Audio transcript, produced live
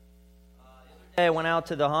I went out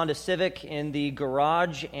to the Honda Civic in the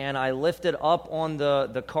garage, and I lifted up on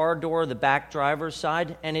the car door, the back driver's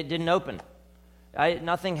side, and it didn't open.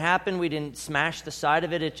 Nothing happened. We didn't smash the side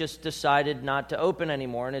of it. It just decided not to open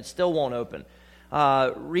anymore, and it still won't open.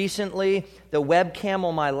 Recently, the webcam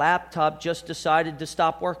on my laptop just decided to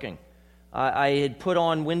stop working. I had put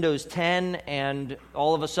on Windows 10, and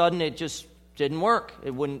all of a sudden it just didn't work.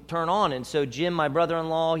 It wouldn't turn on. And so Jim, my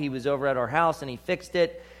brother-in-law, he was over at our house, and he fixed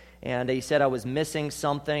it. And he said I was missing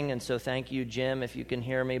something, and so thank you, Jim, if you can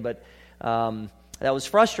hear me. But that was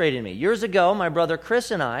frustrating me. Years ago, my brother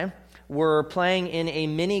Chris and I were playing in a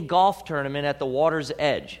mini golf tournament at the Water's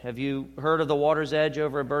Edge. Have you heard of the Water's Edge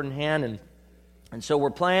over at Bird in Hand? And so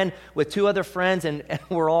we're playing with two other friends, and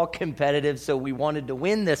we're all competitive, so we wanted to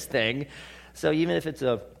win this thing. So even if it's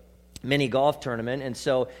a mini golf tournament. And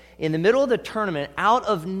so in the middle of the tournament, out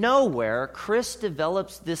of nowhere, Chris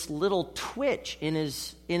develops this little twitch in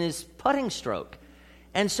his putting stroke.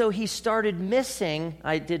 And so he started missing,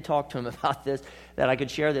 I did talk to him about this, that I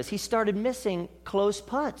could share this. He started missing close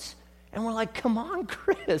putts. And we're like, come on,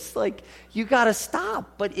 Chris, like, you got to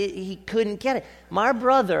stop. But he couldn't get it. My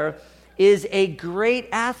brother is a great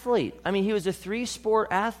athlete. I mean, he was a 3-sport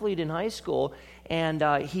athlete in high school, and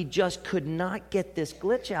he just could not get this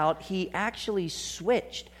glitch out. He actually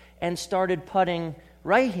switched and started putting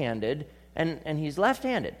right-handed, and he's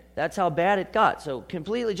left-handed. That's how bad it got. So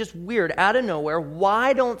completely just weird, out of nowhere.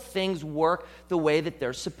 Why don't things work the way that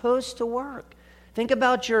they're supposed to work? Think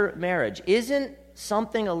about your marriage. Isn't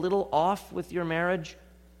something a little off with your marriage?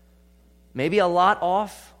 Maybe a lot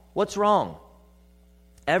off? What's wrong?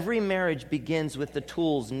 Every marriage begins with the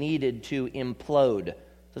tools needed to implode.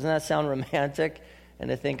 Doesn't that sound romantic?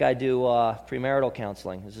 And I think I do premarital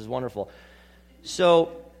counseling. This is wonderful.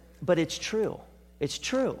 So, but it's true. It's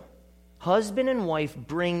true. Husband and wife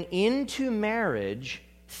bring into marriage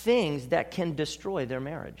things that can destroy their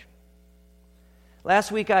marriage.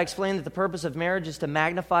 Last week I explained that the purpose of marriage is to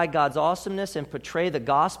magnify God's awesomeness and portray the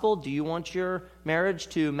gospel. Do you want your marriage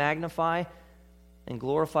to magnify and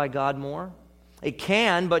glorify God more? It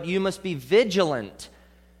can, but you must be vigilant.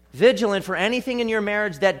 Vigilant for anything in your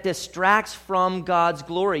marriage that distracts from God's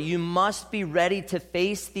glory. You must be ready to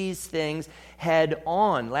face these things head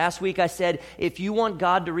on. Last week I said, if you want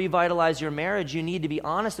God to revitalize your marriage, you need to be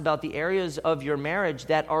honest about the areas of your marriage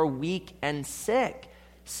that are weak and sick.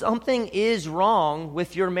 Something is wrong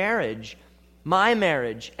with your marriage, my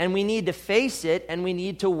marriage, and we need to face it and we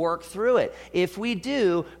need to work through it. If we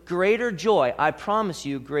do, greater joy, I promise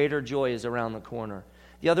you, greater joy is around the corner.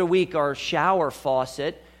 The other week, our shower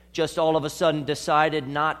faucet just all of a sudden decided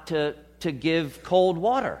not to give cold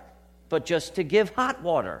water, but just to give hot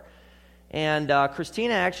water. And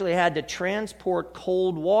Christina actually had to transport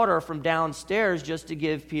cold water from downstairs just to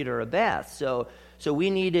give Peter a bath. So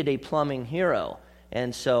we needed a plumbing hero.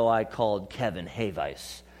 And so I called Kevin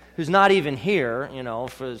Hayvice, who's not even here,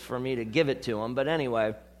 for me to give it to him. But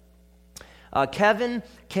anyway, Kevin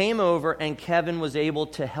came over, and Kevin was able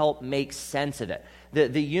to help make sense of it.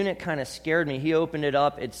 The unit kind of scared me. He opened it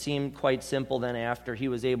up. It seemed quite simple. Then after, he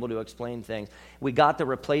was able to explain things. We got the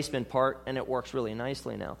replacement part, and it works really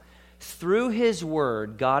nicely now. Through His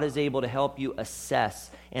Word, God is able to help you assess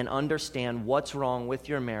and understand what's wrong with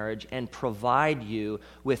your marriage and provide you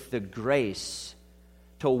with the grace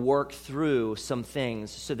to work through some things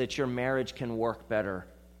so that your marriage can work better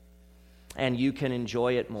and you can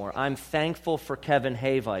enjoy it more. I'm thankful for Kevin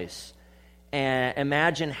Hayvice. And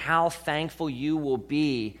imagine how thankful you will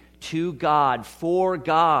be to God, for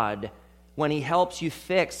God, when He helps you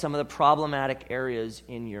fix some of the problematic areas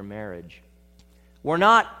in your marriage. We're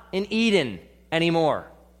not in Eden anymore.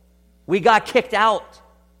 We got kicked out.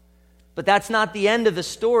 But that's not the end of the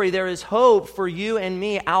story. There is hope for you and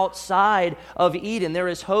me outside of Eden. There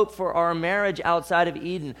is hope for our marriage outside of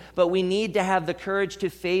Eden. But we need to have the courage to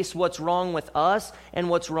face what's wrong with us and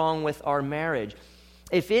what's wrong with our marriage.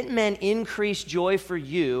 If it meant increased joy for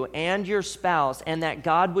you and your spouse and that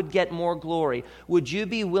God would get more glory, would you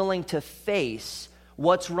be willing to face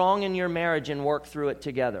what's wrong in your marriage and work through it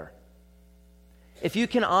together? If you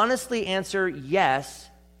can honestly answer yes,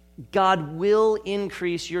 God will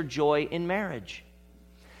increase your joy in marriage.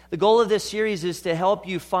 The goal of this series is to help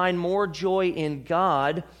you find more joy in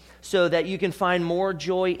God so that you can find more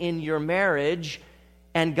joy in your marriage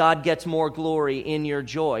and God gets more glory in your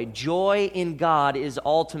joy. Joy in God is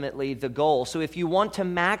ultimately the goal. So if you want to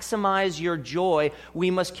maximize your joy,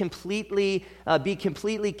 we must be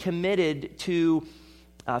completely committed to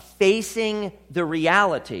facing the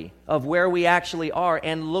reality of where we actually are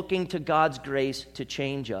and looking to God's grace to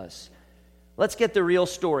change us. Let's get the real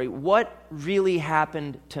story. What really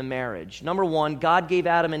happened to marriage? Number one, God gave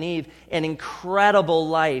Adam and Eve an incredible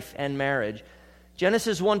life and marriage.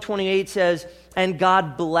 Genesis 1:28 says, and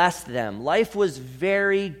God blessed them. Life was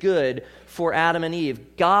very good for Adam and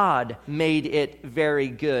Eve. God made it very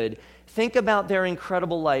good. Think about their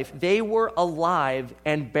incredible life. They were alive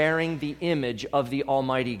and bearing the image of the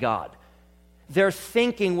Almighty God. Their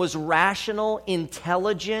thinking was rational,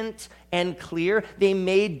 intelligent, and clear. They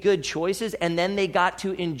made good choices, and then they got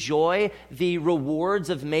to enjoy the rewards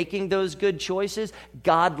of making those good choices.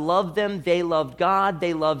 God loved them. They loved God.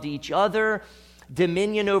 They loved each other.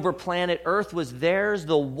 Dominion over planet Earth was theirs.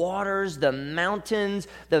 The waters, the mountains,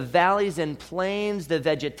 the valleys and plains, the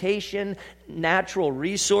vegetation, natural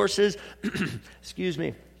resources. Excuse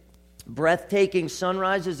me. Breathtaking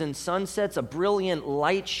sunrises and sunsets, a brilliant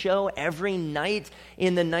light show every night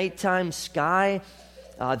in the nighttime sky.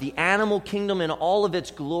 The animal kingdom in all of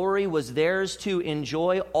its glory was theirs to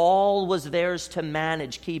enjoy. All was theirs to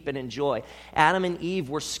manage, keep, and enjoy. Adam and Eve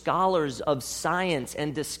were scholars of science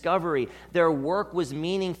and discovery. Their work was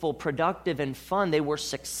meaningful, productive, and fun. They were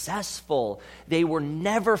successful. They were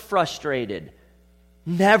never frustrated,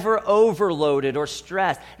 never overloaded or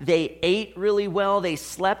stressed. They ate really well, they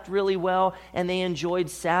slept really well, and they enjoyed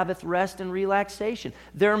Sabbath rest and relaxation.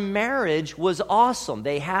 Their marriage was awesome.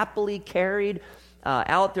 They happily carried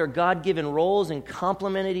out their God-given roles and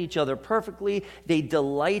complemented each other perfectly. They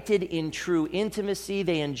delighted in true intimacy.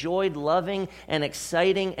 They enjoyed loving and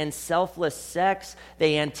exciting and selfless sex.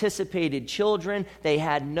 They anticipated children. They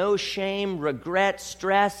had no shame, regret,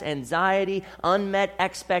 stress, anxiety, unmet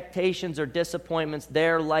expectations, or disappointments.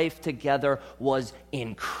 Their life together was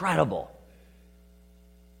incredible.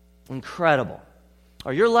 Incredible.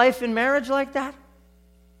 Are your life and marriage like that?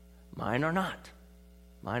 Mine are not.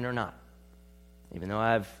 Mine are not. Even though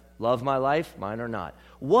I've loved my life, mine are not.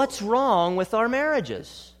 What's wrong with our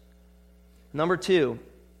marriages? Number two,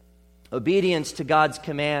 obedience to God's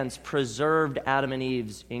commands preserved Adam and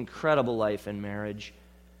Eve's incredible life and marriage.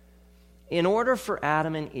 In order for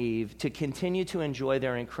Adam and Eve to continue to enjoy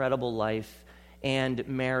their incredible life and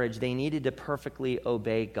marriage, they needed to perfectly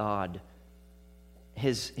obey God.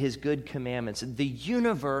 His good commandments. The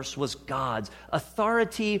universe was God's.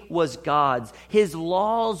 Authority was God's. His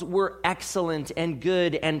laws were excellent and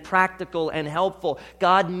good and practical and helpful.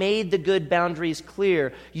 God made the good boundaries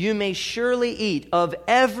clear. You may surely eat of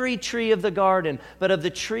every tree of the garden, but of the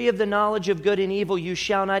tree of the knowledge of good and evil you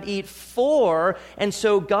shall not eat. And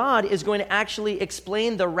so God is going to actually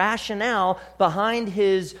explain the rationale behind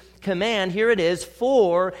his command. Here it is,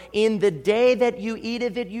 for in the day that you eat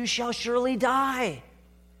of it, you shall surely die.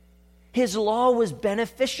 His law was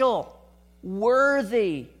beneficial,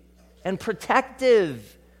 worthy, and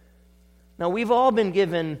protective. Now, we've all been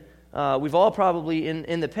given, we've all probably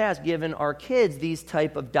in the past given our kids these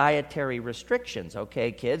type of dietary restrictions.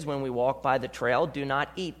 Okay, kids, when we walk by the trail, do not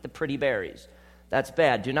eat the pretty berries. That's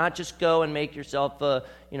bad. Do not just go and make yourself a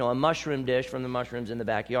mushroom dish from the mushrooms in the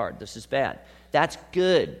backyard. This is bad. That's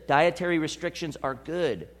good. Dietary restrictions are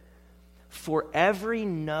good. For every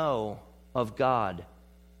no of God,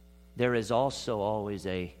 there is also always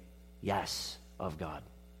a yes of God.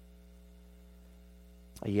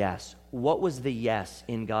 A yes. What was the yes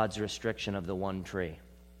in God's restriction of the one tree?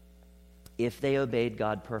 If they obeyed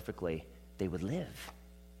God perfectly, they would live.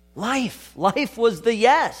 Life. Life was the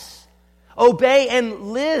yes. Obey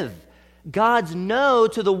and live. God's no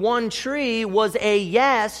to the one tree was a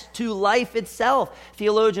yes to life itself.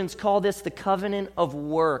 Theologians call this the covenant of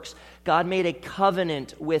works. God made a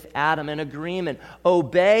covenant with Adam, an agreement.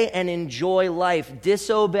 Obey and enjoy life.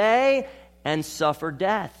 Disobey and suffer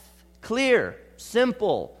death. Clear,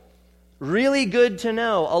 simple, really good to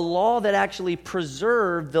know. A law that actually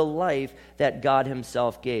preserved the life that God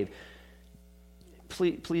himself gave.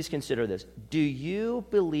 Please consider this. Do you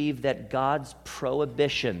believe that God's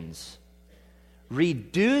prohibitions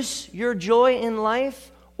reduce your joy in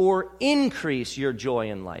life or increase your joy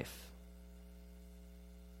in life?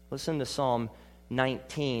 Listen to Psalm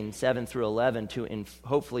 19, 7 through 11 to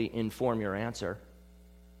hopefully inform your answer.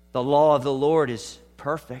 The law of the Lord is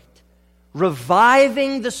perfect,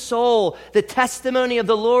 reviving the soul. The testimony of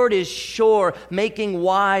the Lord is sure, making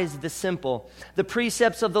wise the simple. The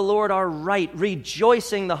precepts of the Lord are right,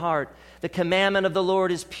 rejoicing the heart. The commandment of the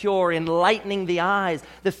Lord is pure, enlightening the eyes.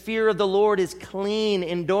 The fear of the Lord is clean,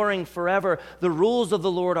 enduring forever. The rules of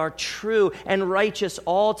the Lord are true and righteous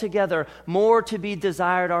altogether. More to be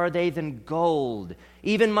desired are they than gold,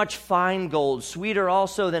 even much fine gold, sweeter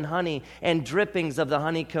also than honey, and drippings of the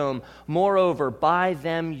honeycomb. Moreover, by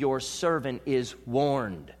them your servant is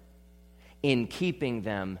warned. In keeping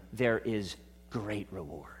them there is great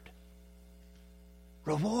reward.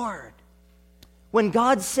 reward. When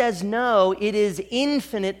God says no, it is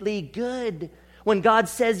infinitely good. When God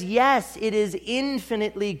says yes, it is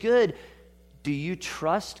infinitely good. Do you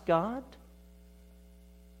trust God?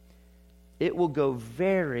 It will go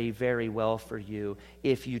very, very well for you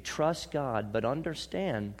if you trust God, but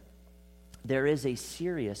understand there is a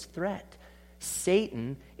serious threat.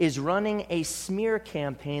 Satan is running a smear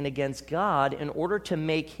campaign against God in order to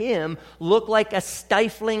make him look like a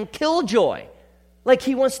stifling killjoy, like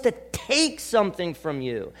he wants to take something from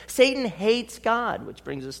you. Satan hates God, which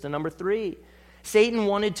brings us to number 3. Satan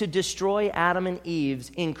wanted to destroy Adam and Eve's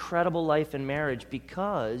incredible life and marriage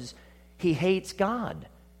because he hates God.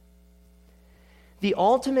 The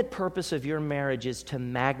ultimate purpose of your marriage is to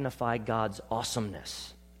magnify God's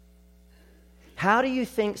awesomeness. How do you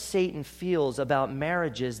think Satan feels about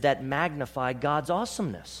marriages that magnify God's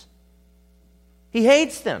awesomeness? He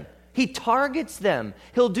hates them. He targets them.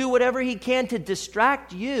 He'll do whatever he can to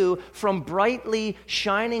distract you from brightly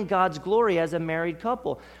shining God's glory as a married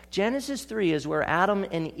couple. Genesis 3 is where Adam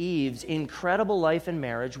and Eve's incredible life and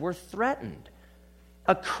marriage were threatened.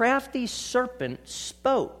 A crafty serpent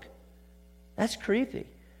spoke. That's creepy.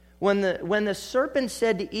 When the serpent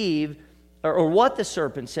said to Eve, or what the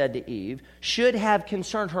serpent said to Eve, should have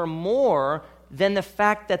concerned her more than the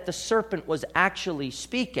fact that the serpent was actually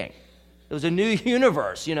speaking. It was a new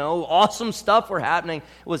universe, awesome stuff were happening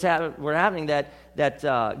that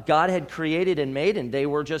God had created and made, and they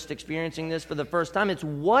were just experiencing this for the first time. It's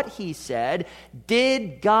what he said.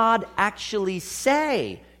 Did God actually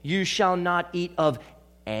say, "You shall not eat of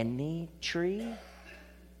any tree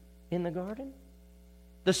in the garden"?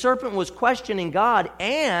 The serpent was questioning God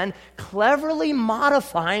and cleverly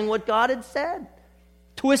modifying what God had said,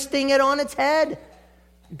 twisting it on its head.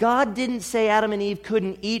 God didn't say Adam and Eve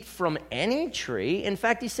couldn't eat from any tree. In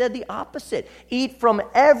fact, he said the opposite. Eat from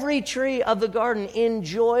every tree of the garden.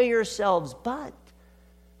 Enjoy yourselves, but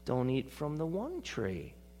don't eat from the one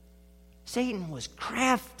tree. Satan was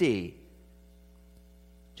crafty.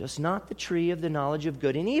 Just not the tree of the knowledge of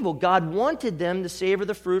good and evil. God wanted them to savor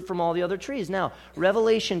the fruit from all the other trees. Now,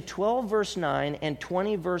 Revelation 12, verse 9 and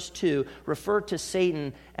 20, verse 2 refer to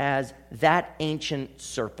Satan as that ancient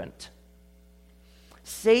serpent.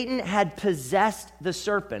 Satan had possessed the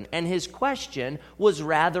serpent, and his question was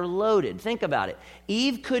rather loaded. Think about it.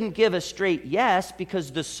 Eve couldn't give a straight yes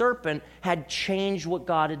because the serpent had changed what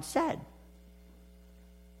God had said.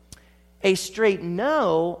 A straight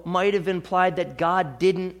no might have implied that God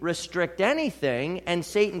didn't restrict anything, and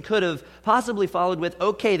Satan could have possibly followed with,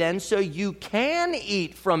 "Okay then, so you can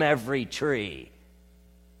eat from every tree."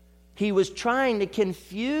 He was trying to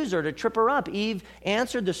confuse her, to trip her up. Eve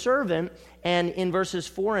answered the servant, and in verses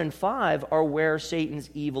 4 and 5 are where Satan's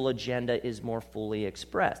evil agenda is more fully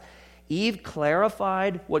expressed. Eve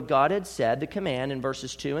clarified what God had said, the command, in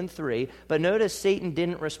verses 2 and 3, but notice Satan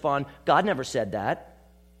didn't respond, "God never said that."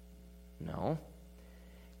 No.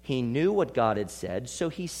 He knew what God had said, so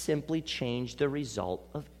he simply changed the result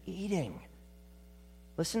of eating.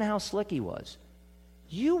 Listen to how slick he was.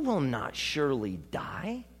 "You will not surely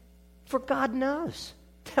die, for God knows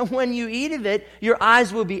that when you eat of it, your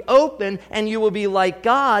eyes will be open and you will be like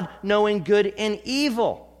God, knowing good and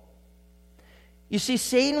evil." You see,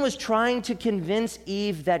 Satan was trying to convince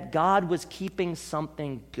Eve that God was keeping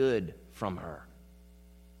something good from her.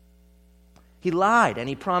 He lied, and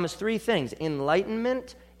he promised 3 things: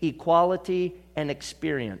 enlightenment, equality, and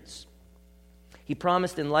experience. He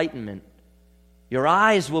promised enlightenment. Your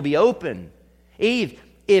eyes will be open. Eve,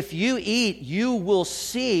 if you eat, you will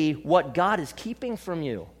see what God is keeping from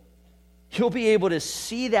you. You'll be able to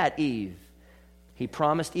see that, Eve. He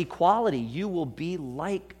promised equality. You will be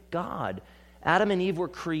like God. Adam and Eve were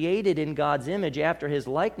created in God's image after his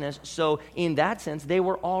likeness, so in that sense, they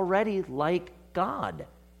were already like God.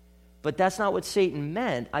 But that's not what Satan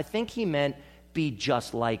meant. I think he meant be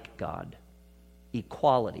just like God.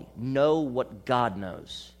 Equality. Know what God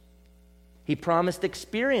knows. He promised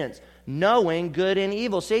experience, knowing good and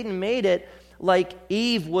evil. Satan made it like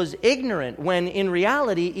Eve was ignorant, when in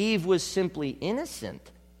reality, Eve was simply innocent.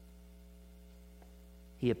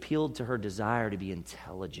 He appealed to her desire to be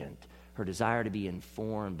intelligent, her desire to be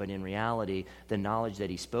informed, but in reality, the knowledge that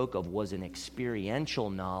he spoke of was an experiential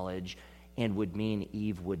knowledge and would mean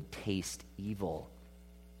Eve would taste evil.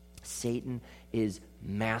 Satan is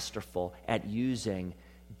masterful at using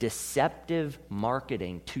deceptive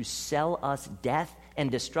marketing to sell us death and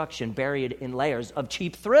destruction buried in layers of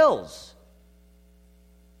cheap thrills.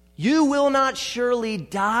 You will not surely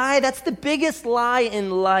die. That's the biggest lie in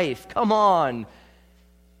life. Come on.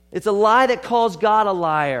 It's a lie that calls God a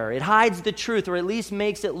liar. It hides the truth, or at least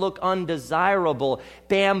makes it look undesirable,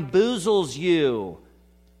 bamboozles you.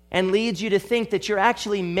 and leads you to think that you're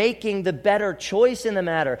actually making the better choice in the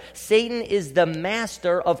matter. Satan is the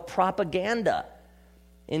master of propaganda.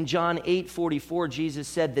 In John 8:44, Jesus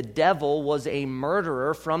said the devil was a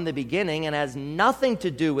murderer from the beginning and has nothing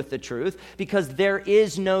to do with the truth because there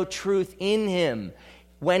is no truth in him.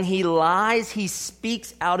 When he lies, he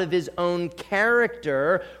speaks out of his own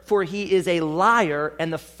character, for he is a liar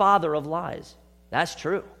and the father of lies. That's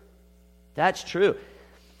true. That's true.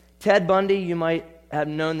 Ted Bundy, you might have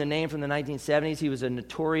known the name from the 1970s. He was a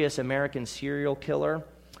notorious American serial killer.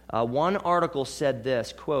 One article said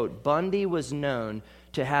this, quote, Bundy was known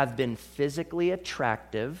to have been physically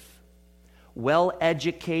attractive,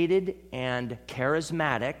 well-educated, and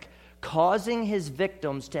charismatic, causing his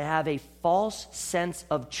victims to have a false sense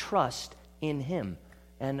of trust in him.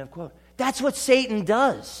 End of quote. That's what Satan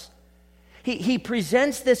does. He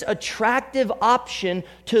presents this attractive option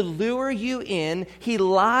to lure you in. He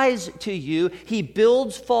lies to you. He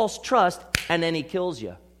builds false trust, and then he kills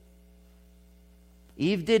you.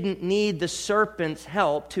 Eve didn't need the serpent's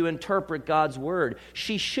help to interpret God's word.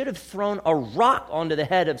 She should have thrown a rock onto the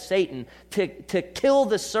head of Satan to kill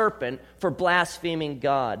the serpent for blaspheming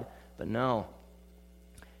God. But no,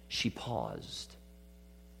 she paused.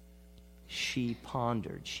 She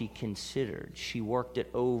pondered. She considered. She worked it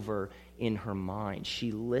over in her mind.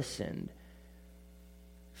 She listened.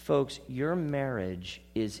 Folks, your marriage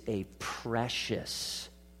is a precious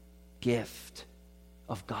gift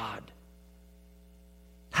of God.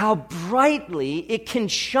 How brightly it can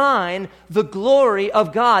shine the glory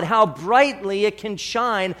of God. How brightly it can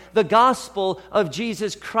shine the gospel of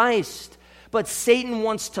Jesus Christ. But Satan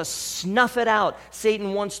wants to snuff it out.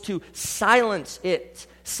 Satan wants to silence it.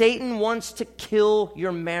 Satan wants to kill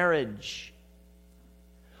your marriage.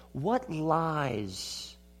 What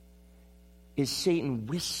lies is Satan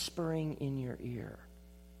whispering in your ear?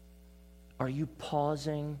 Are you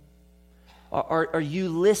pausing? Are you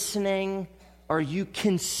listening? Are you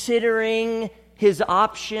considering his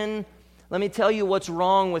option? Let me tell you what's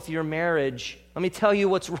wrong with your marriage. Let me tell you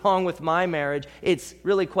what's wrong with my marriage. It's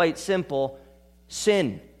really quite simple.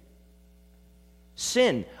 Sin.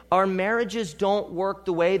 Sin. Our marriages don't work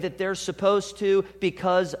the way that they're supposed to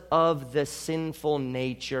because of the sinful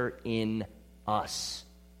nature in us.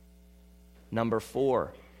 Number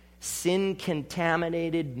 4, sin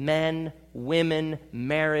contaminated men, women,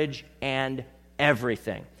 marriage, and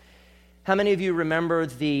everything. How many of you remember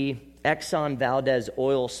the Exxon Valdez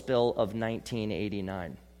oil spill of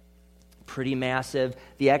 1989? Pretty massive.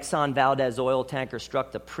 The Exxon Valdez oil tanker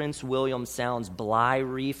struck the Prince William Sound's Bligh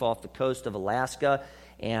Reef off the coast of Alaska,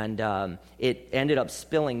 and it ended up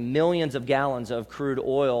spilling millions of gallons of crude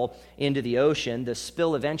oil into the ocean. The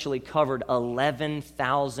spill eventually covered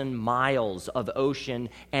 11,000 miles of ocean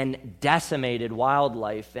and decimated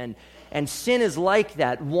wildlife. And sin is like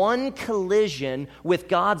that. One collision with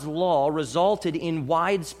God's law resulted in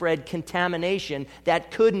widespread contamination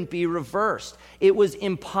that couldn't be reversed. It was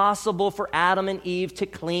impossible for Adam and Eve to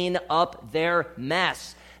clean up their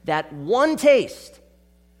mess. That one taste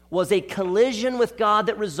was a collision with God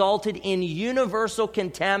that resulted in universal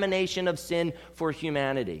contamination of sin for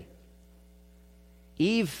humanity.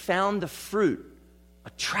 Eve found the fruit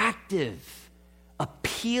attractive,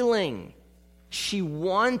 appealing. She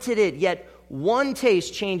wanted it, yet one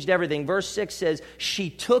taste changed everything. Verse 6 says, she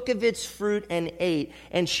took of its fruit and ate,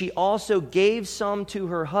 and she also gave some to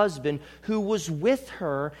her husband who was with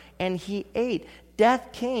her, and he ate.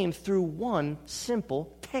 Death came through one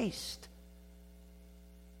simple taste.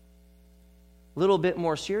 A little bit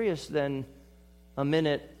more serious than a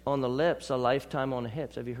minute on the lips, a lifetime on the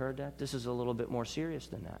hips. Have you heard that? This is a little bit more serious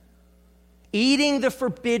than that. Eating the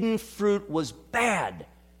forbidden fruit was bad.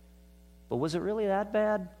 But was it really that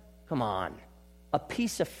bad? Come on. A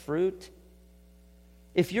piece of fruit?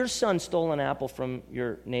 If your son stole an apple from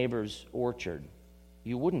your neighbor's orchard,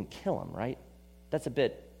 you wouldn't kill him, right? That's a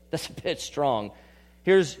bit strong.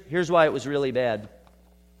 Here's why it was really bad.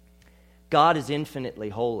 God is infinitely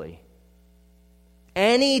holy.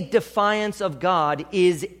 Any defiance of God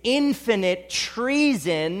is infinite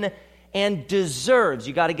treason and deserves,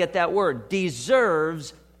 you got to get that word,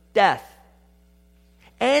 deserves death.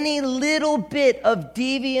 Any little bit of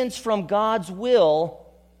deviance from God's will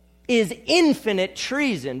is infinite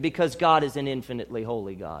treason because God is an infinitely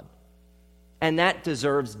holy God. And that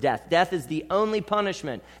deserves death. Death is the only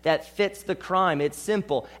punishment that fits the crime. It's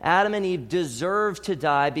simple. Adam and Eve deserve to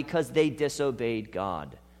die because they disobeyed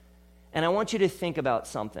God. And I want you to think about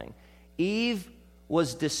something. Eve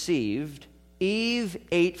was deceived. Eve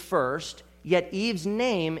ate first, yet Eve's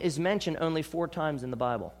name is mentioned only 4 times in the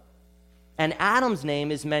Bible. And Adam's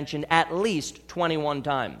name is mentioned at least 21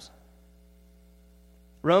 times.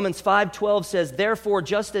 Romans 5:12 says, therefore,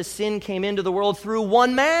 just as sin came into the world through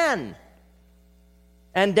one man,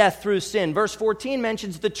 and death through sin. Verse 14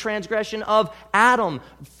 mentions the transgression of Adam.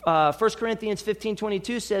 1 Corinthians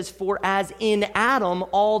 15:22 says, for as in Adam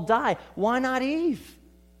all die. Why not Eve?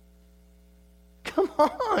 Come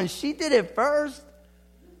on, she did it first.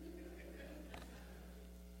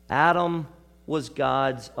 Adam was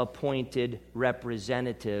God's appointed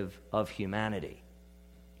representative of humanity.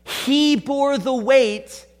 He bore the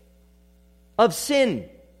weight of sin.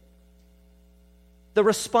 The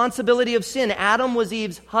responsibility of sin. Adam was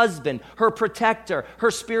Eve's husband, her protector, her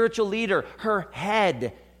spiritual leader, her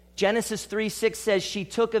head. Genesis 3:6 says she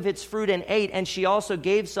took of its fruit and ate, and she also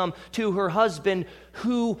gave some to her husband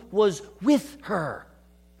who was with her.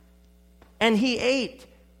 And he ate.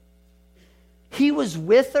 He was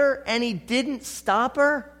with her and he didn't stop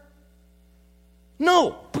her?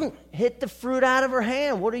 No. Boom, hit the fruit out of her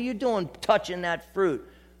hand. What are you doing touching that fruit?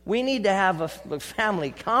 We need to have a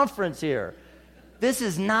family conference here. This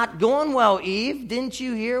is not going well, Eve. Didn't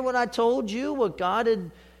you hear what I told you? What God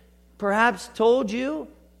had perhaps told you?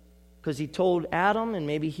 Because he told Adam and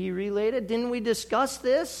maybe he relayed it. Didn't we discuss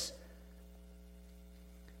this?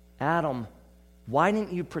 Adam, why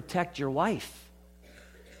didn't you protect your wife?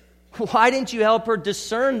 Why didn't you help her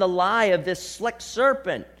discern the lie of this slick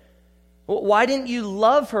serpent? Why didn't you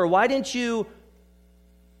love her? Why did you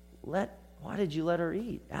let her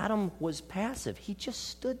eat? Adam was passive. He just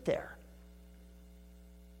stood there.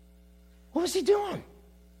 What was he doing?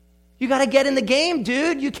 You got to get in the game,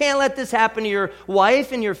 dude. You can't let this happen to your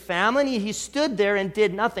wife and your family. He stood there and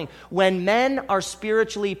did nothing. When men are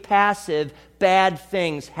spiritually passive, bad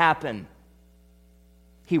things happen.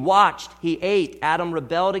 He watched, he ate. Adam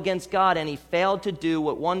rebelled against God, and he failed to do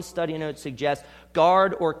what one study note suggests: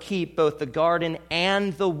 guard or keep both the garden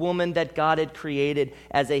and the woman that God had created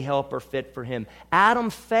as a helper fit for him. Adam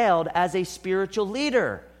failed as a spiritual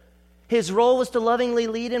leader. His role was to lovingly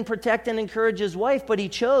lead and protect and encourage his wife, but he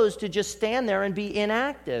chose to just stand there and be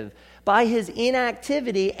inactive. By his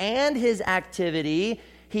inactivity and his activity,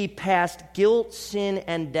 he passed guilt, sin,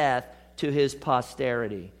 and death to his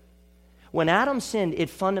posterity. When Adam sinned, it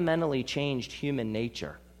fundamentally changed human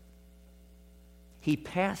nature. He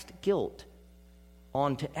passed guilt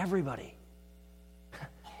on to everybody.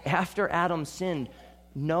 After Adam sinned,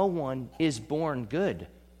 no one is born good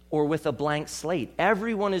or with a blank slate.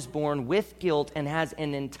 Everyone is born with guilt and has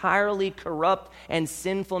an entirely corrupt and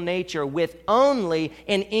sinful nature with only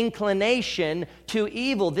an inclination to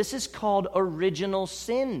evil. This is called original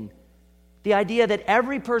sin. The idea that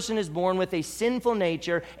every person is born with a sinful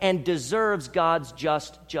nature and deserves God's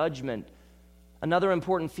just judgment. Another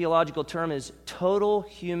important theological term is total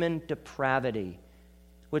human depravity,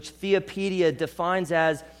 which Theopedia defines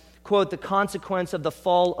as, quote, the consequence of the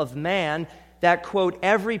fall of man, that, quote,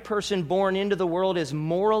 every person born into the world is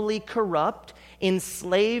morally corrupt,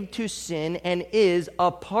 enslaved to sin, and is,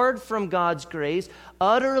 apart from God's grace,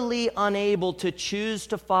 utterly unable to choose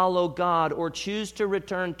to follow God or choose to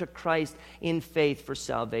return to Christ in faith for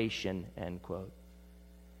salvation, end quote.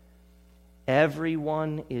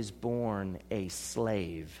 Everyone is born a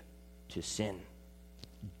slave to sin,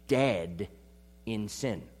 dead in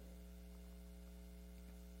sin.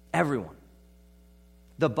 Everyone.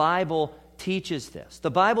 The Bible teaches this. The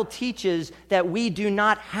Bible teaches that we do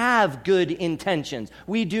not have good intentions.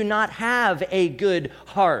 We do not have a good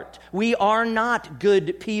heart. We are not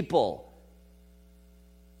good people.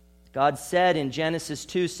 God said in Genesis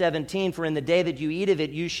 2:17, for in the day that you eat of it,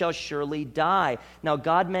 you shall surely die. Now,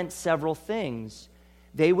 God meant several things.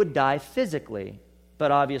 They would die physically,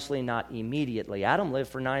 but obviously not immediately. Adam lived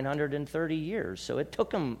for 930 years, so it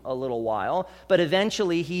took him a little while, but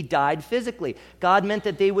eventually he died physically. God meant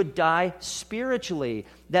that they would die spiritually,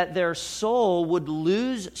 that their soul would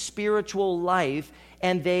lose spiritual life,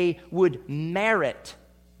 and they would merit,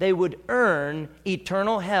 they would earn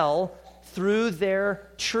eternal hell through their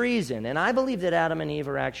treason. And I believe that Adam and Eve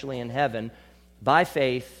are actually in heaven by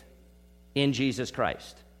faith in Jesus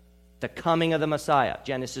Christ. The coming of the Messiah,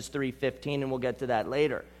 Genesis 3:15, and we'll get to that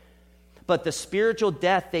later. But the spiritual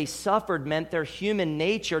death they suffered meant their human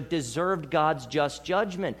nature deserved God's just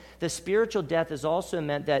judgment. The spiritual death is also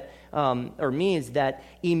meant that, means that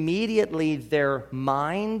immediately their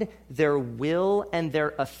mind, their will, and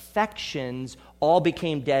their affections all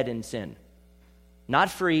became dead in sin. Not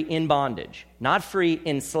free, in bondage. Not free,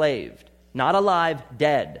 enslaved. Not alive,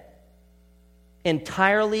 dead.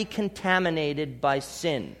 Entirely contaminated by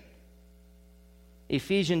sin.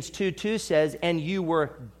 Ephesians 2:2 says, and you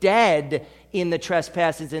were dead in the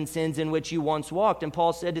trespasses and sins in which you once walked. And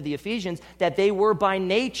Paul said to the Ephesians that they were by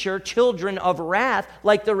nature children of wrath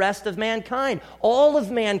like the rest of mankind. All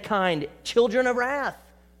of mankind, children of wrath,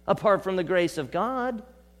 apart from the grace of God.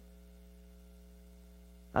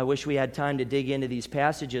 I wish we had time to dig into these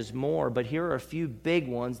passages more, but here are a few big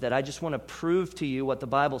ones that I just want to prove to you what the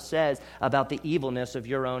Bible says about the evilness of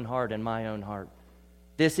your own heart and my own heart.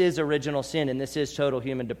 This is original sin, and this is total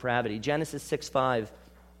human depravity. Genesis 6:5.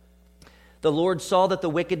 The Lord saw that the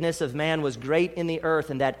wickedness of man was great in the earth,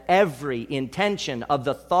 and that every intention of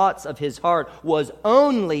the thoughts of his heart was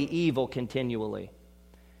only evil continually.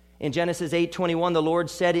 In Genesis 8:21, the Lord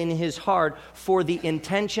said in his heart, for the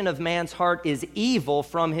intention of man's heart is evil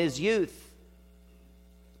from his youth.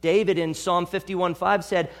 David in Psalm 51:5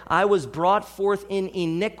 said, I was brought forth in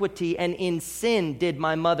iniquity, and in sin did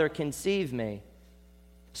my mother conceive me.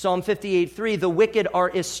 Psalm 58:3, the wicked are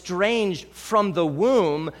estranged from the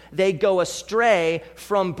womb. They go astray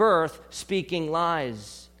from birth, speaking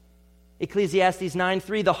lies. Ecclesiastes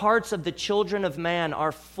 9:3, the hearts of the children of man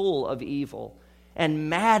are full of evil, and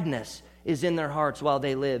madness is in their hearts while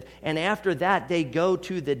they live. And after that, they go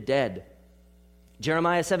to the dead.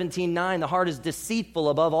 Jeremiah 17:9, the heart is deceitful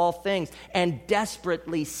above all things and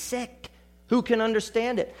desperately sick. Who can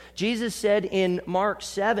understand it? Jesus said in Mark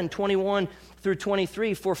 7:21 through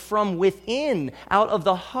 23, for from within, out of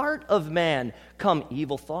the heart of man, come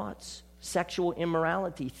evil thoughts, sexual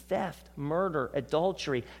immorality, theft, murder,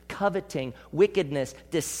 adultery, coveting, wickedness,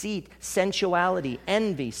 deceit, sensuality,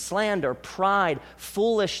 envy, slander, pride,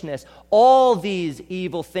 foolishness. All these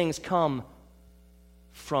evil things come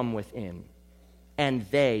from within, and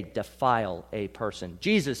they defile a person.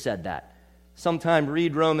 Jesus said that. Sometime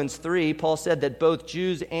read Romans 3. Paul said that both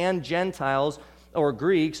Jews and Gentiles or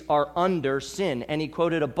Greeks are under sin. And he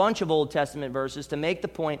quoted a bunch of Old Testament verses to make the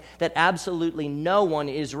point that absolutely no one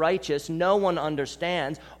is righteous, no one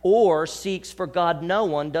understands, or seeks for God. No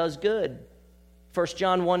one does good. 1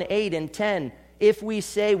 John 1:8 and 10, if we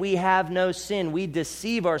say we have no sin, we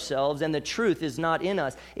deceive ourselves, and the truth is not in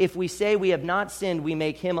us. If we say we have not sinned, we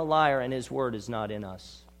make him a liar, and his word is not in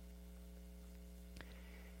us.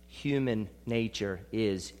 Human nature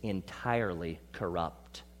is entirely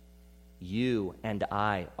corrupt. You and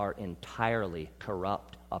I are entirely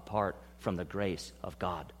corrupt apart from the grace of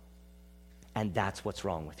God. And that's what's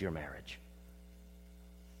wrong with your marriage.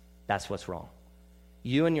 That's what's wrong.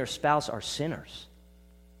 You and your spouse are sinners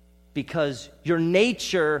because your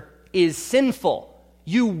nature is sinful.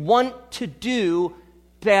 You want to do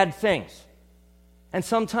bad things. And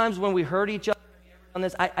sometimes when we hurt each other on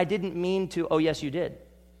this, I didn't mean to, oh yes you did.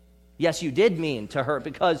 Yes, you did mean to hurt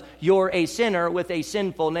because you're a sinner with a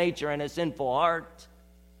sinful nature and a sinful heart.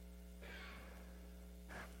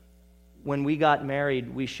 When we got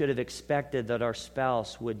married, we should have expected that our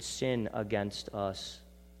spouse would sin against us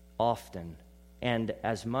often. And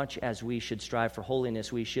as much as we should strive for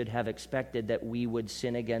holiness, we should have expected that we would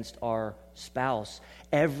sin against our spouse.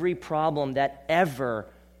 Every problem that ever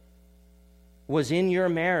was in your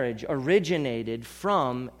marriage originated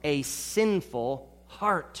from a sinful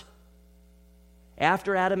heart.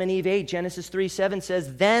 After Adam and Eve ate, Genesis 3:7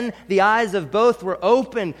 says, then the eyes of both were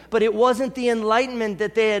open, but it wasn't the enlightenment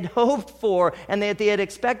that they had hoped for and that they had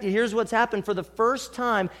expected. Here's what's happened. For the first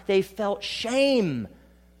time, they felt shame.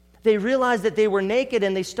 They realized that they were naked,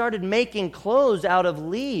 and they started making clothes out of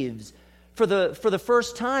leaves. For the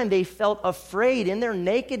first time, they felt afraid. In their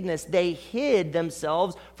nakedness, they hid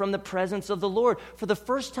themselves from the presence of the Lord. For the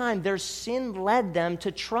first time, their sin led them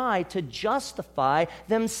to try to justify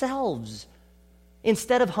themselves.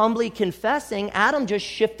 Instead of humbly confessing, Adam just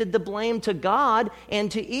shifted the blame to God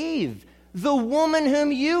and to Eve. The woman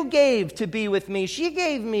whom you gave to be with me, she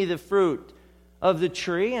gave me the fruit of the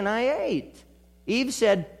tree and I ate. Eve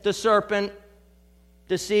said, the serpent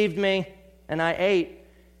deceived me and I ate.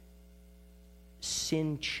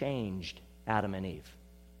 Sin changed Adam and Eve.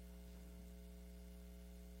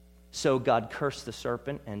 So God cursed the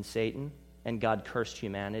serpent and Satan, and God cursed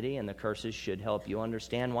humanity, and the curses should help you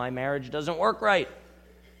understand why marriage doesn't work right.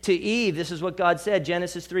 To Eve, this is what God said,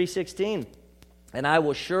 Genesis 3:16. And I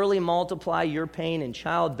will surely multiply your pain in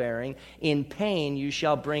childbearing. In pain you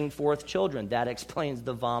shall bring forth children. That explains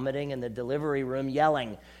the vomiting in the delivery room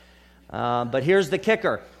yelling. But here's the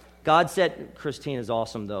kicker. God said, Christine is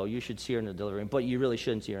awesome though. You should see her in the delivery room, but you really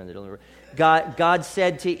shouldn't see her in the delivery room. God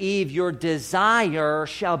said to Eve, your desire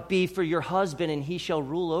shall be for your husband and he shall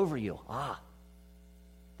rule over you.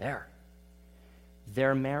 There.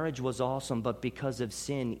 Their marriage was awesome, but because of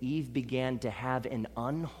sin, Eve began to have an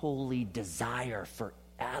unholy desire for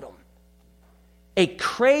Adam. a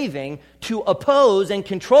craving to oppose and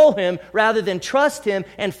control him rather than trust him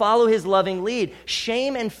and follow his loving lead.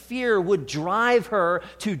 Shame and fear would drive her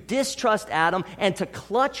to distrust Adam and to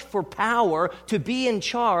clutch for power, to be in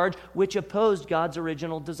charge, which opposed God's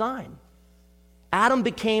original design. Adam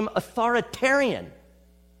became authoritarian,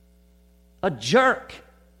 a jerk.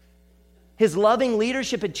 His loving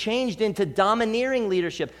leadership had changed into domineering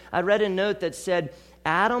leadership. I read a note that said,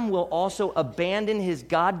 Adam will also abandon his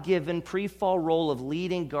God-given pre-fall role of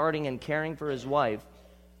leading, guarding, and caring for his wife,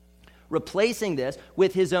 replacing this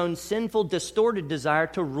with his own sinful, distorted desire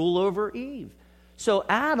to rule over Eve. So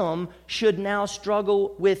Adam would now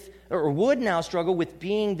struggle with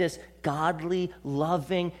being this godly,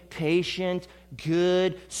 loving, patient,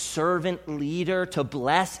 good servant leader to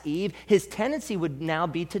bless Eve. His tendency would now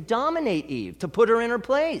be to dominate Eve, to put her in her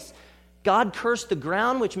place. God cursed the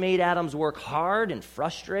ground, which made Adam's work hard and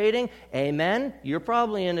frustrating. Amen? You're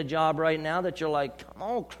probably in a job right now that you're like, come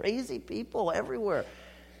on, crazy people everywhere.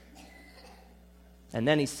 And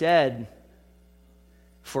then he said,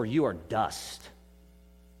 for you are dust,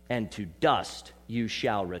 and to dust you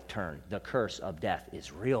shall return. The curse of death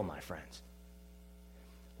is real, my friends.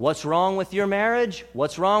 What's wrong with your marriage?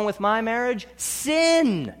 What's wrong with my marriage?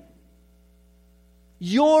 Sin.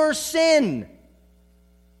 Your sin.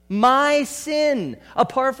 My sin.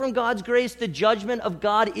 Apart from God's grace, the judgment of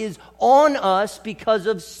God is on us because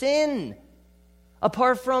of sin.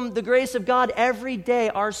 Apart from the grace of God, every day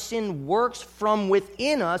our sin works from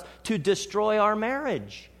within us to destroy our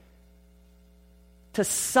marriage, to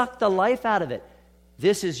suck the life out of it.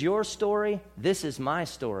 This is your story. This is my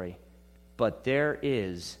story. But there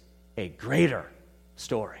is a greater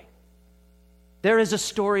story. There is a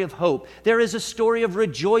story of hope. There is a story of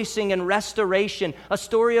rejoicing and restoration, a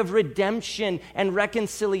story of redemption and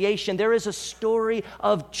reconciliation. There is a story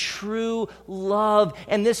of true love,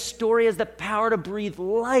 and this story has the power to breathe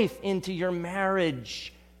life into your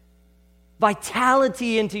marriage,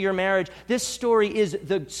 vitality into your marriage. This story is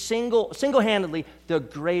the single-handedly the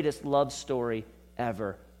greatest love story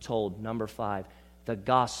ever told. Number 5, the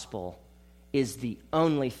gospel is the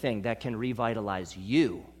only thing that can revitalize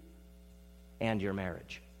you and your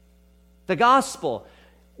marriage. The gospel.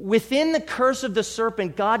 Within the curse of the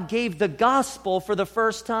serpent, God gave the gospel for the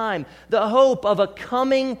first time, the hope of a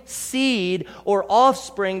coming seed or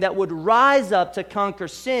offspring that would rise up to conquer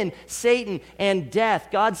sin, Satan, and death.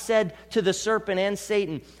 God said to the serpent and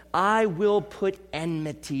Satan, I will put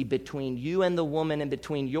enmity between you and the woman and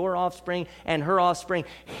between your offspring and her offspring.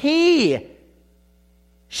 He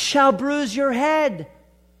shall bruise your head,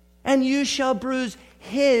 and you shall bruise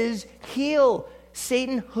his heel.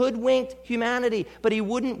 Satan hoodwinked humanity, but he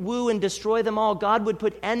wouldn't woo and destroy them all. God would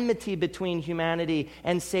put enmity between humanity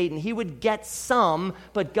and Satan. He would get some,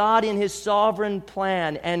 but God in his sovereign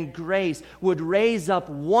plan and grace would raise up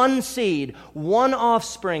one seed, one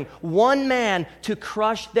offspring, one man to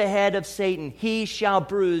crush the head of Satan. He shall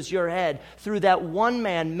bruise your head. Through that one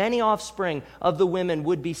man, many offspring of the women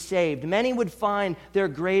would be saved. Many would find their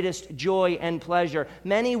greatest joy and pleasure.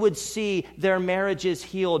 Many would see their marriages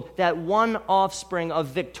healed. That one offspring of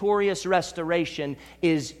victorious restoration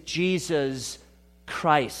is Jesus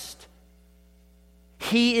Christ.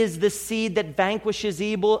 He is the seed that vanquishes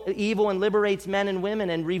evil and liberates men and women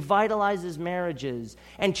and revitalizes marriages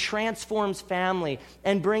and transforms family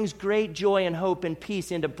and brings great joy and hope and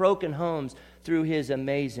peace into broken homes through his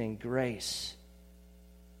amazing grace.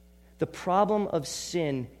 The problem of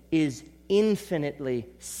sin is infinitely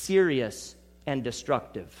serious and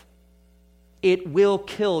destructive. It will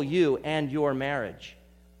kill you and your marriage.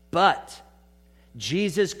 But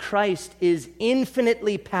Jesus Christ is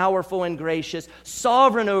infinitely powerful and gracious,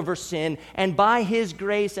 sovereign over sin, and by his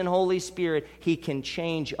grace and Holy Spirit, he can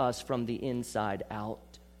change us from the inside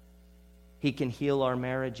out. He can heal our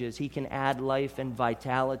marriages. He can add life and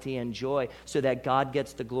vitality and joy so that God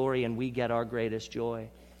gets the glory and we get our greatest joy.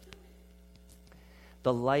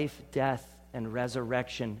 The life, death, and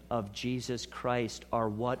resurrection of Jesus Christ are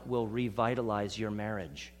what will revitalize your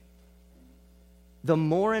marriage. The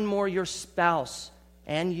more and more your spouse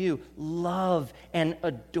and you love and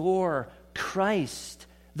adore Christ,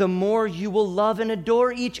 the more you will love and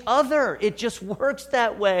adore each other. It just works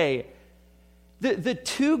that way. The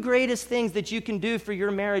two greatest things that you can do for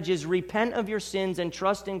your marriage is repent of your sins and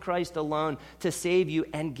trust in Christ alone to save you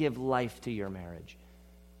and give life to your marriage.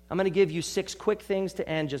 I'm going to give you 6 quick things to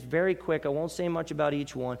end, just very quick. I won't say much about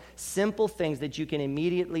each one. Simple things that you can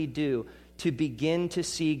immediately do to begin to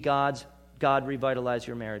see God revitalize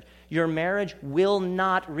your marriage. Your marriage will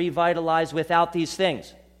not revitalize without these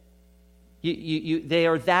things. They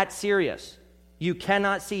are that serious. You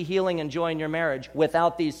cannot see healing and joy in your marriage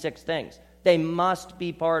without these 6 things. They must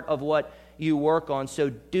be part of what you work on. So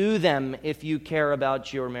do them if you care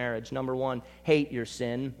about your marriage. Number one, hate your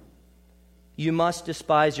sin. You must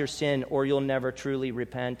despise your sin or you'll never truly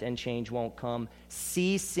repent and change won't come.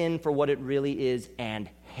 See sin for what it really is and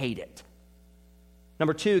hate it.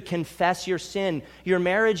 Number two, confess your sin. Your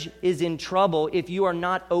marriage is in trouble if you are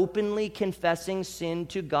not openly confessing sin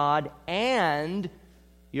to God and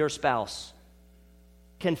your spouse.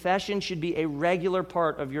 Confession should be a regular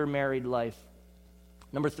part of your married life.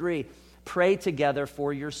 Number three, pray together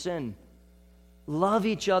for your sin. Love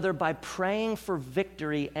each other by praying for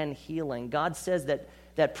victory and healing. God says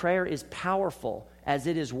that prayer is powerful as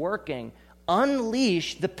it is working.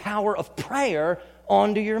 Unleash the power of prayer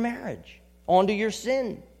onto your marriage, onto your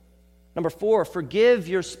sin. Number four, forgive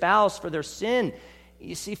your spouse for their sin.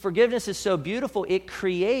 You see, forgiveness is so beautiful. It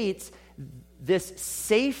creates this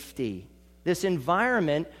safety, this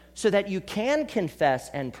environment, so that you can confess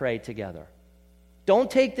and pray together.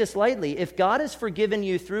 Don't take this lightly. If God has forgiven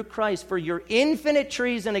you through Christ for your infinite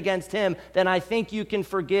treason against him, then I think you can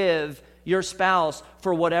forgive your spouse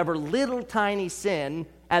for whatever little tiny sin,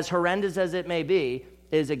 as horrendous as it may be,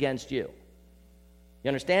 is against you. You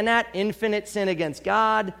understand that? Infinite sin against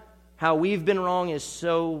God. How we've been wrong is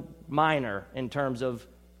so minor in terms of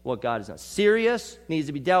what God has done. Serious, needs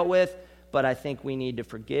to be dealt with, but I think we need to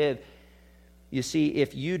forgive. You see,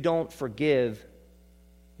 if you don't forgive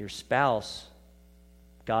your spouse,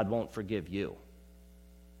 God won't forgive you.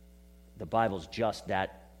 The Bible's just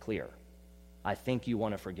that clear. I think you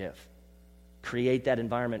want to forgive. Create that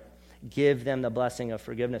environment. Give them the blessing of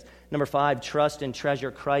forgiveness. Number five, trust and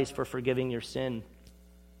treasure Christ for forgiving your sin.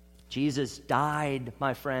 Jesus died,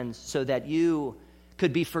 my friends, so that you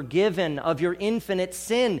could be forgiven of your infinite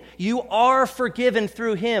sin. You are forgiven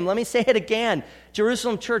through him. Let me say it again.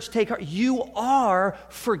 Jerusalem Church, take heart. You are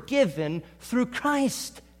forgiven through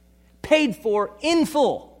Christ. Paid for in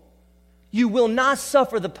full. You will not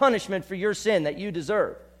suffer the punishment for your sin that you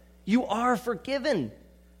deserve. You are forgiven.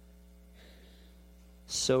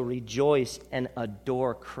 So rejoice and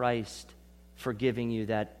adore Christ for giving you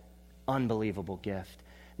that unbelievable gift.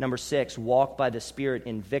 Number six, walk by the Spirit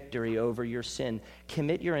in victory over your sin.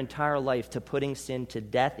 Commit your entire life to putting sin to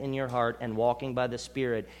death in your heart and walking by the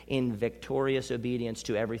Spirit in victorious obedience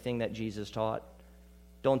to everything that Jesus taught.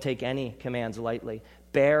 Don't take any commands lightly.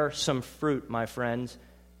 Bear some fruit, my friends.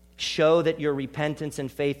 Show that your repentance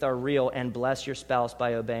and faith are real and bless your spouse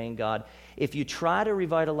by obeying God. If you try to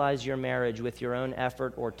revitalize your marriage with your own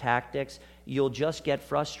effort or tactics, you'll just get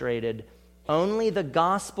frustrated. Only the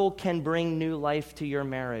gospel can bring new life to your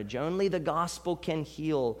marriage. Only the gospel can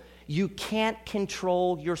heal. You can't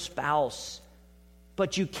control your spouse,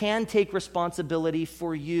 but you can take responsibility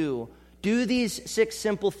for you. Do these 6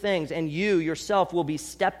 simple things, and you yourself will be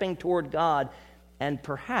stepping toward God and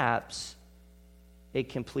perhaps a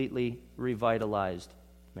completely revitalized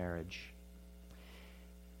marriage.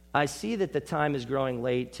 I see that the time is growing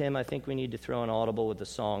late. Tim, I think we need to throw an audible with the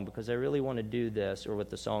song because I really want to do this, or with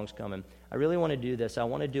the songs coming. I really want to do this. I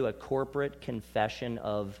want to do a corporate confession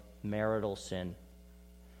of marital sin.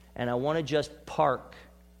 And I want to just park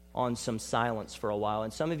on some silence for a while.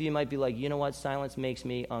 And some of you might be like, you know what? Silence makes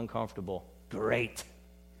me uncomfortable. Great.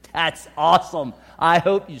 That's awesome. I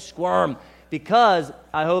hope you squirm, because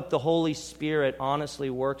I hope the Holy Spirit honestly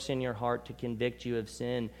works in your heart to convict you of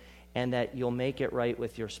sin, and that you'll make it right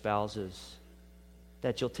with your spouses.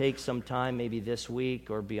 That you'll take some time, maybe this week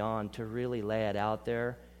or beyond, to really lay it out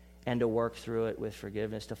there and to work through it with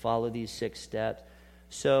forgiveness, to follow these 6 steps.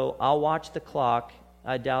 So I'll watch the clock.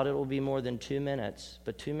 I doubt it will be more than 2 minutes,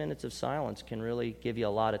 but 2 minutes of silence can really give you a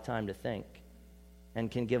lot of time to think and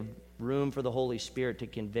can give room for the Holy Spirit to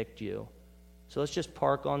convict you. So let's just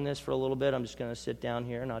park on this for a little bit. I'm just going to sit down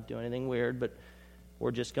here, not do anything weird, but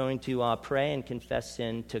we're just going to pray and confess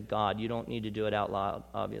sin to God. You don't need to do it out loud,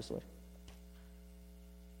 obviously.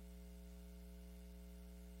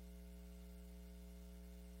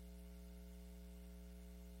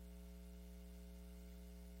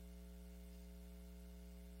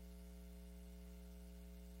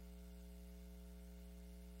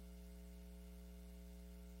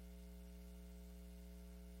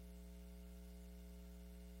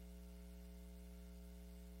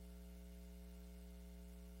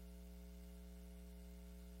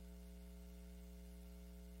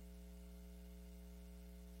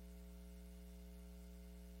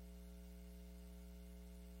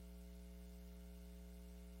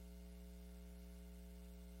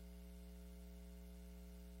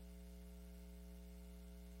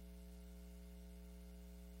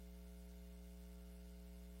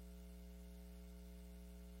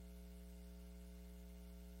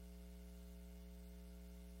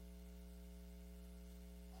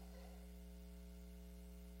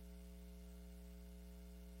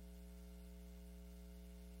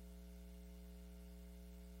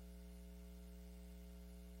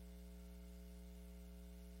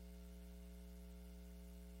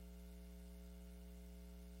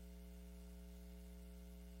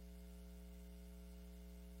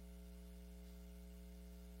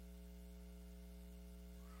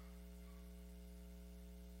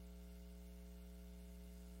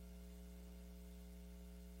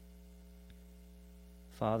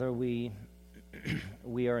 Father, we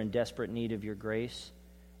are in desperate need of your grace.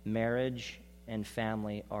 Marriage and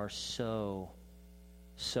family are so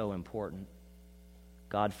important.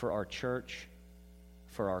 God, for our church,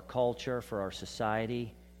 for our culture, for our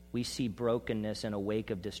society, we see brokenness and a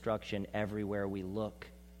wake of destruction everywhere we look.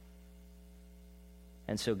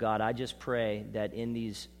 And so, God, I just pray that in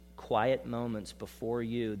these quiet moments before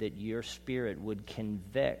you, that your Spirit would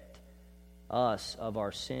convict us of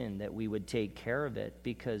our sin, that we would take care of it,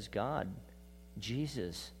 because God,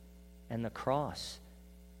 Jesus, and the cross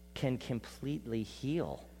can completely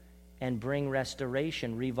heal and bring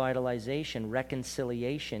restoration, revitalization,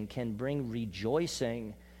 reconciliation, can bring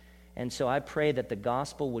rejoicing. And so I pray that the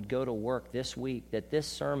gospel would go to work this week, that this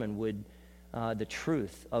sermon would, the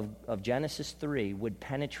truth of Genesis 3 would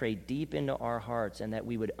penetrate deep into our hearts, and that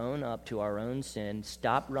we would own up to our own sin,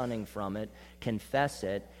 stop running from it, confess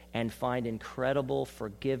it, and find incredible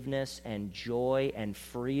forgiveness and joy and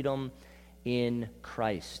freedom in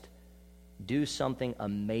Christ. Do something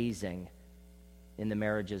amazing in the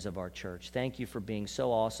marriages of our church. Thank you for being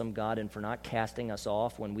so awesome, God, and for not casting us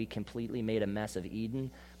off when we completely made a mess of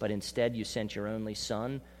Eden, but instead you sent your only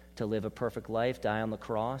Son to live a perfect life, die on the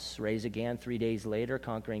cross, raise again 3 days later,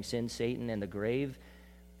 conquering sin, Satan, and the grave,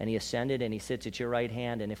 and he ascended and he sits at your right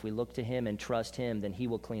hand, and if we look to him and trust him, then he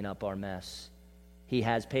will clean up our mess. He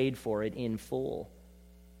has paid for it in full.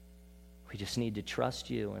 We just need to trust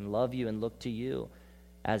you and love you and look to you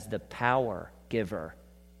as the power giver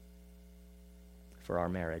for our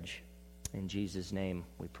marriage. In Jesus' name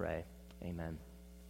we pray. Amen.